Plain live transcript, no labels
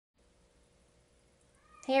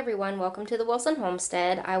Hey everyone, welcome to the Wilson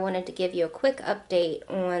Homestead. I wanted to give you a quick update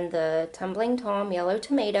on the Tumbling Tom yellow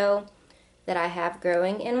tomato that I have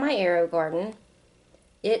growing in my Aerogarden.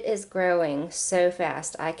 It is growing so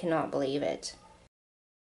fast, I cannot believe it.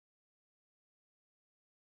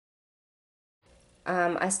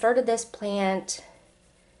 I started this plant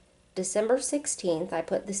December 16th. I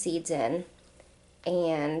put the seeds in,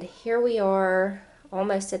 and here we are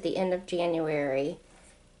almost at the end of January,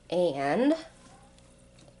 and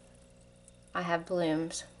I have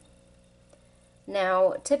blooms.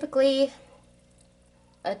 Now, typically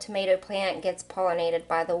a tomato plant gets pollinated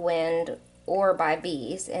by the wind or by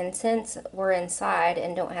bees, and since we're inside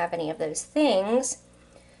and don't have any of those things,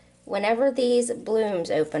 whenever these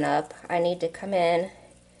blooms open up, I need to come in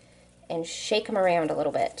and shake them around a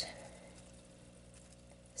little bit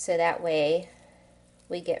so that way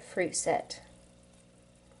we get fruit set.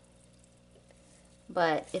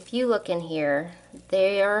 But if you look in here,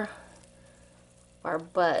 there are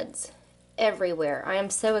buds everywhere. I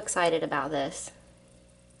am so excited about this.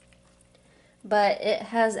 But it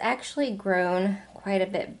has actually grown quite a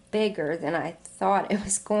bit bigger than I thought it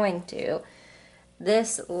was going to.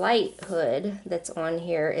 This light hood that's on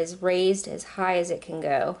here is raised as high as it can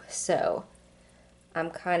go, so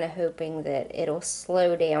I'm kind of hoping that it'll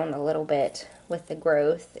slow down a little bit with the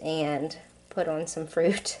growth and put on some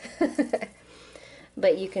fruit.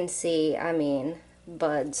 But you can see, I mean,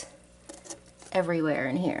 buds everywhere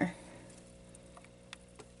in here.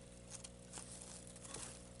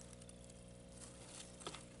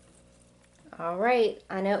 Alright,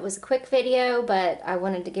 I know it was a quick video, but I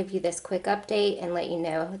wanted to give you this quick update and let you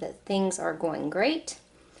know that things are going great.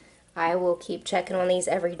 I will keep checking on these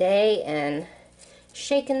every day and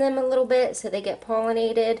shaking them a little bit so they get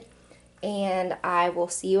pollinated, and I will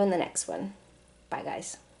see you in the next one. Bye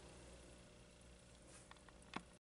guys.